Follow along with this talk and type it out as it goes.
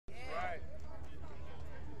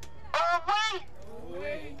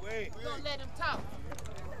gonna let him talk.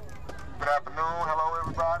 Good afternoon. Hello,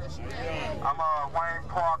 everybody. I'm Wayne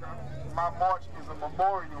Parker. My march is a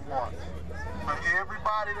memorial march for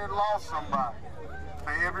everybody that lost somebody,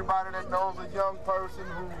 for everybody that knows a young person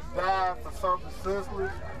who died for something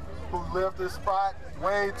senseless, who left this spot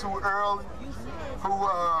way too early,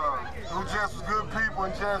 who just was good people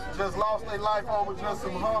and just lost their life over just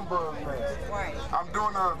some humbug mess. I'm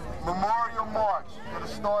doing a memorial march. It'll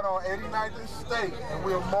start on 89th and State, and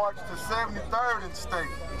we'll march to 73rd and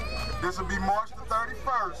State. This will be March the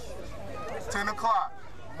 31st, 10 o'clock.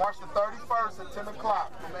 March the 31st at 10 o'clock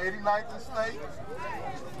from 89th and State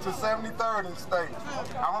to 73rd and State.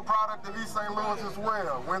 I'm a product of East St. Louis as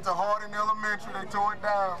well. Went to Harding Elementary, they tore it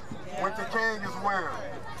down. Went to King as well.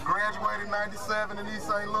 Graduated 97 in East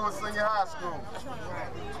St. Louis Senior High School.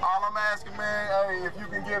 All I'm asking, man, hey, if you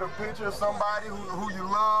can get a picture of somebody who you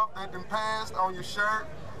love that done passed on your shirt,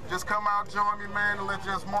 just come out, join me, man, and let's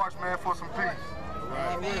just march, man, for some peace.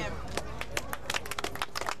 Amen.